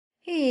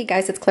Hey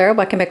guys, it's Clara.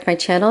 Welcome back to my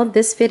channel.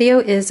 This video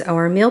is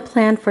our meal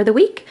plan for the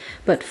week,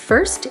 but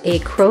first a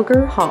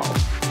Kroger haul.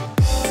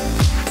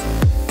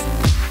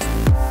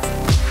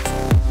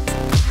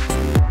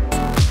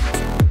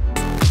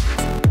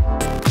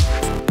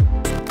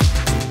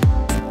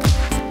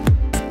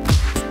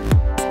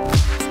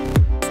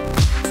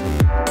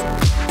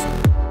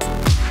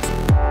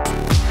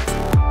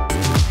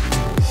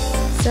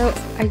 So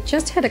I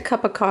just had a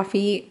cup of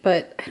coffee,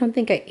 but I don't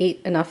think I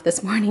ate enough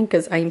this morning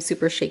because I am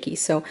super shaky.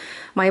 So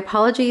my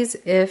apologies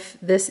if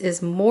this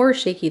is more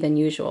shaky than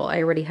usual.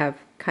 I already have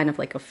kind of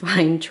like a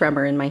fine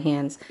tremor in my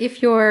hands.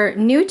 If you're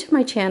new to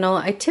my channel,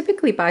 I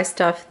typically buy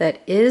stuff that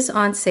is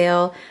on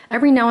sale.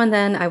 Every now and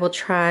then I will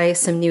try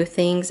some new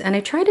things, and I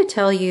try to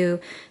tell you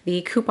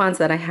the coupons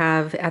that I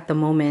have at the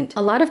moment.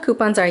 A lot of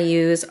coupons I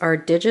use are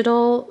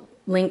digital,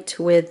 linked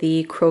with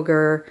the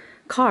Kroger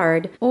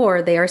card,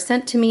 or they are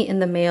sent to me in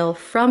the mail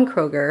from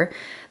Kroger.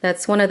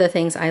 That's one of the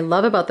things I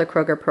love about the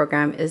Kroger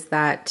program, is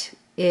that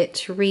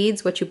it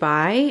reads what you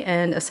buy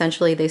and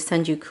essentially they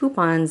send you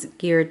coupons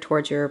geared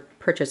towards your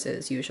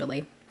purchases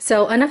usually.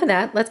 So enough of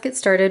that, let's get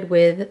started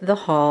with the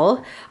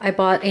haul. I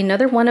bought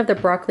another one of the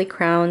broccoli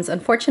crowns.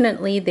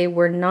 Unfortunately, they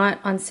were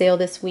not on sale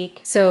this week.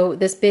 So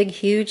this big,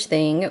 huge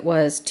thing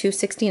was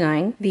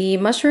 $2.69. The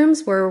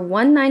mushrooms were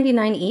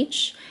 $1.99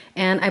 each.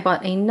 And I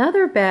bought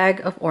another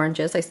bag of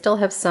oranges. I still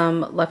have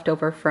some left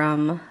over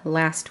from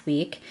last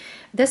week.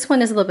 This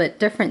one is a little bit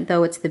different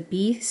though. It's the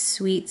Bee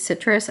Sweet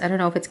Citrus. I don't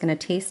know if it's gonna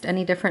taste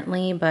any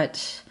differently,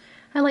 but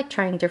I like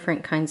trying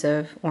different kinds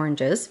of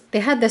oranges. They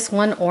had this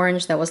one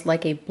orange that was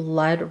like a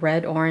blood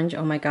red orange.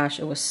 Oh my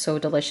gosh, it was so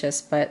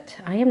delicious, but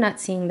I am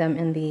not seeing them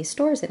in the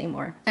stores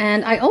anymore.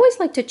 And I always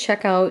like to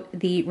check out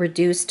the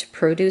reduced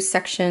produce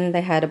section.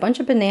 They had a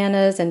bunch of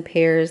bananas and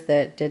pears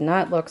that did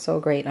not look so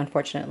great,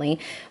 unfortunately,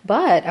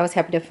 but I was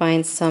happy to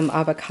find some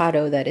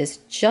avocado that is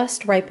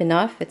just ripe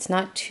enough. It's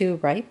not too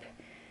ripe,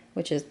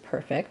 which is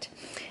perfect.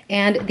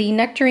 And the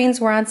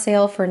nectarines were on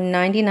sale for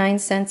 99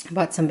 cents. I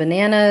bought some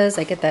bananas.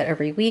 I get that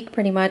every week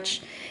pretty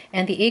much.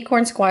 And the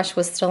acorn squash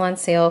was still on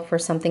sale for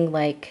something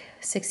like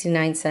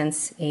 69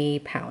 cents a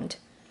pound.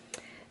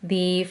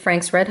 The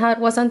Frank's Red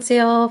Hot was on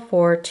sale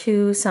for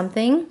 $2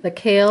 something. The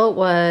kale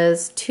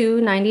was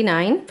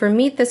 $2.99. For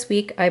meat this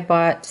week, I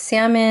bought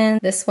salmon.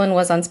 This one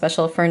was on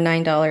special for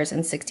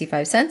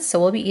 $9.65, so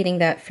we'll be eating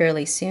that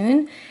fairly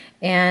soon.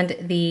 And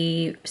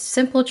the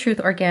Simple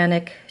Truth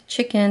Organic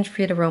chicken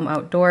free to roam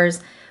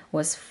outdoors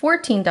was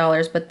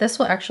 $14, but this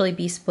will actually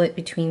be split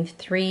between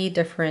 3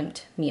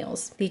 different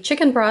meals. The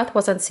chicken broth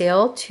was on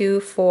sale, 2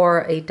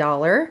 for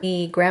 $1.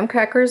 The graham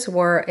crackers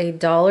were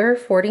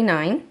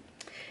 $1.49.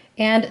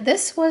 And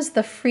this was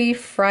the free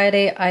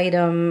Friday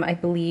item, I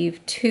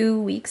believe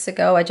 2 weeks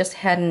ago. I just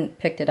hadn't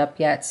picked it up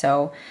yet,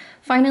 so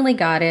finally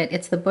got it.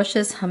 It's the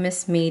Bush's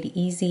Hummus Made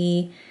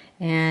Easy.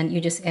 And you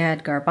just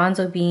add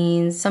garbanzo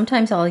beans.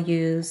 Sometimes I'll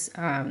use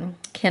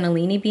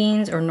cannellini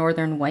beans or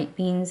northern white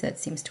beans. That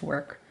seems to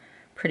work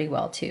pretty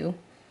well too.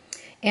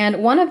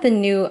 And one of the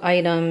new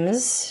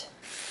items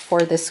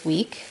for this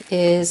week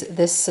is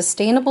this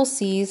Sustainable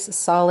Seas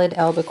Solid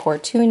Albacore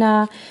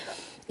Tuna.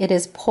 It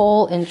is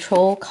pole and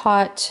troll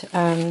caught,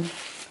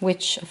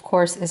 which of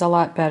course is a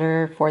lot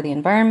better for the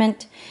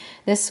environment.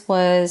 This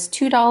was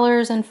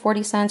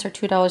 $2.40 or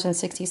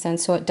 $2.60,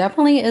 so it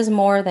definitely is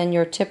more than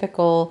your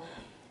typical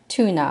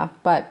tuna,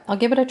 but I'll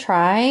give it a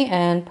try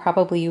and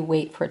probably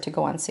wait for it to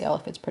go on sale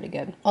if it's pretty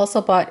good.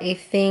 Also bought a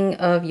thing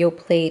of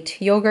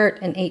Yoplait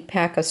yogurt, an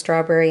 8-pack of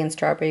strawberry and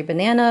strawberry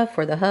banana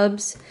for the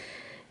hubs.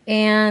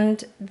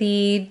 And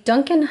the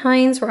Duncan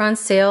Hines were on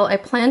sale. I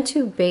plan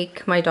to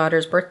bake my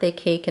daughter's birthday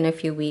cake in a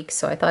few weeks,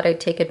 so I thought I'd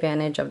take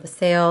advantage of the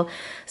sale.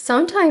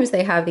 Sometimes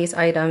they have these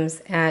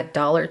items at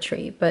Dollar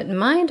Tree, but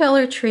my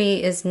Dollar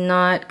Tree is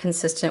not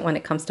consistent when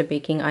it comes to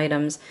baking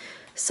items.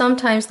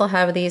 Sometimes they'll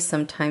have these,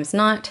 sometimes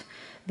not.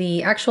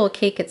 The actual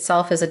cake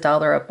itself is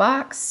 $1 a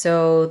box,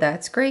 so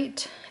that's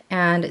great.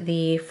 And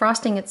the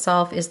frosting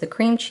itself is the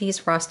cream cheese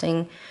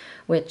frosting,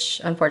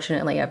 which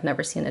unfortunately I've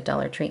never seen at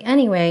Dollar Tree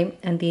anyway,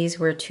 and these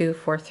were 2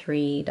 for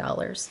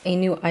 $3. A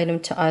new item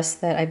to us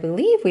that I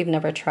believe we've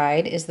never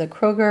tried is the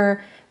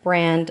Kroger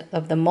brand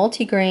of the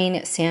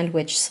multigrain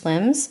sandwich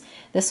slims.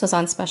 This was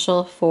on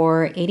special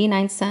for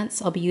 89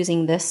 cents. I'll be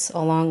using this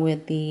along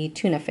with the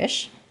tuna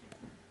fish.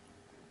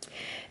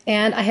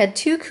 And I had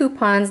 2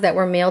 coupons that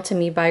were mailed to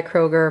me by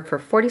Kroger for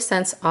 40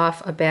 cents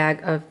off a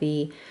bag of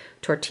the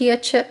tortilla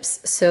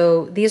chips.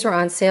 So these were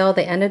on sale.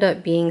 They ended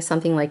up being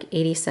something like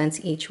 80 cents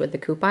each with the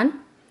coupon.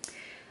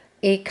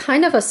 A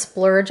kind of a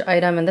splurge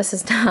item, and this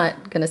is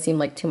not going to seem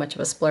like too much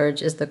of a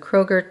splurge, is the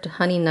Kroger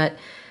Honey Nut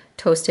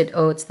Toasted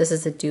Oats. This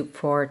is a dupe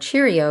for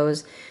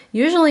Cheerios.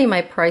 Usually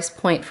my price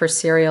point for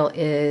cereal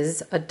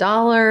is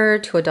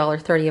 $1 to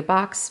 $1.30 a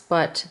box,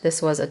 but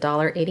this was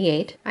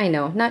 $1.88. I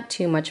know, not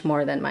too much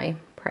more than my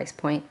price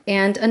point.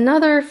 And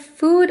another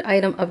food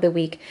item of the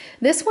week.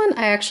 This one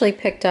I actually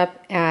picked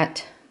up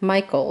at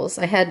Michael's.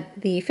 I had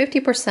the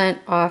 50%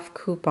 off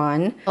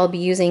coupon. I'll be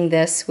using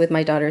this with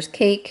my daughter's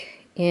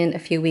cake in a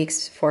few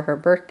weeks for her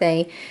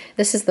birthday.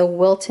 This is the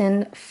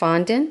Wilton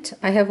fondant.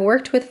 I have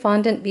worked with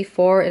fondant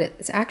before.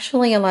 It's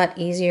actually a lot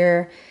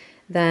easier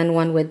than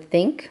one would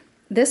think.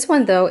 This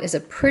one though is a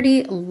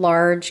pretty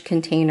large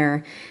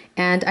container,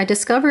 and I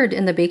discovered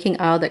in the baking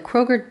aisle that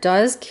Kroger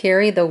does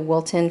carry the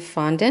Wilton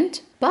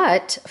fondant,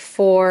 but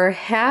for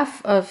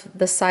half of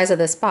the size of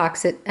this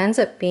box, it ends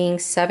up being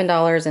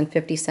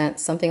 $7.50,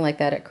 something like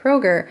that at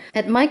Kroger.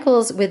 At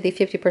Michael's, with the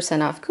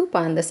 50% off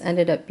coupon, this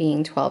ended up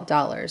being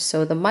 $12.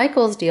 So the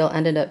Michael's deal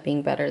ended up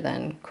being better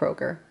than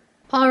Kroger.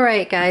 All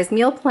right, guys,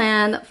 meal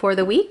plan for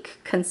the week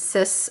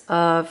consists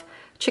of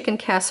chicken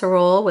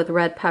casserole with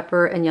red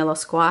pepper and yellow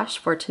squash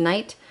for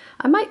tonight.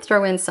 I might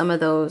throw in some of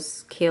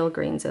those kale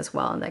greens as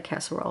well in that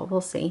casserole,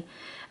 we'll see.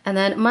 And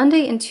then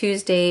Monday and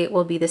Tuesday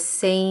will be the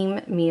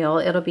same meal.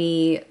 It'll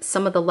be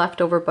some of the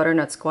leftover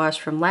butternut squash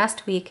from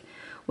last week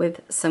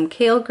with some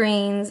kale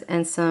greens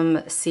and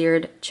some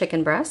seared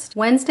chicken breast.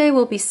 Wednesday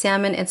will be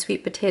salmon and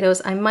sweet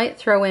potatoes. I might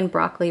throw in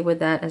broccoli with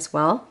that as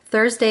well.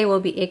 Thursday will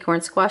be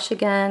acorn squash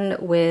again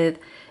with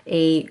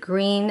a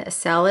green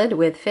salad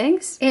with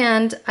figs.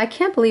 And I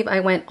can't believe I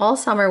went all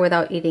summer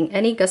without eating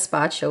any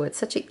gazpacho. It's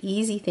such an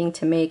easy thing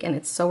to make and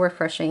it's so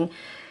refreshing.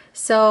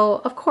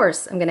 So of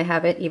course I'm gonna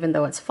have it even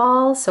though it's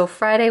fall. So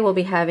Friday we'll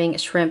be having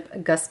shrimp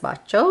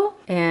gazpacho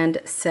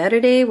and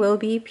Saturday will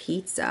be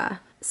pizza.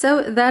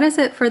 So that is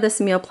it for this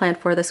meal plan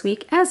for this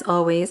week. As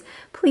always,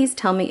 please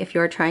tell me if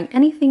you are trying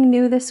anything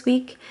new this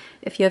week.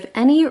 If you have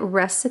any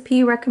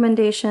recipe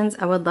recommendations,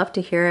 I would love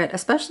to hear it,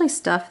 especially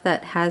stuff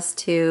that has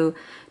to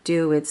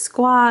do with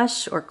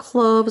squash or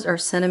cloves or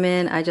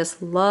cinnamon. I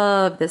just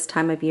love this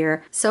time of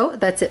year. So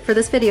that's it for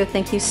this video.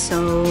 Thank you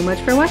so much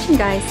for watching,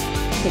 guys.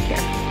 Take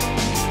care.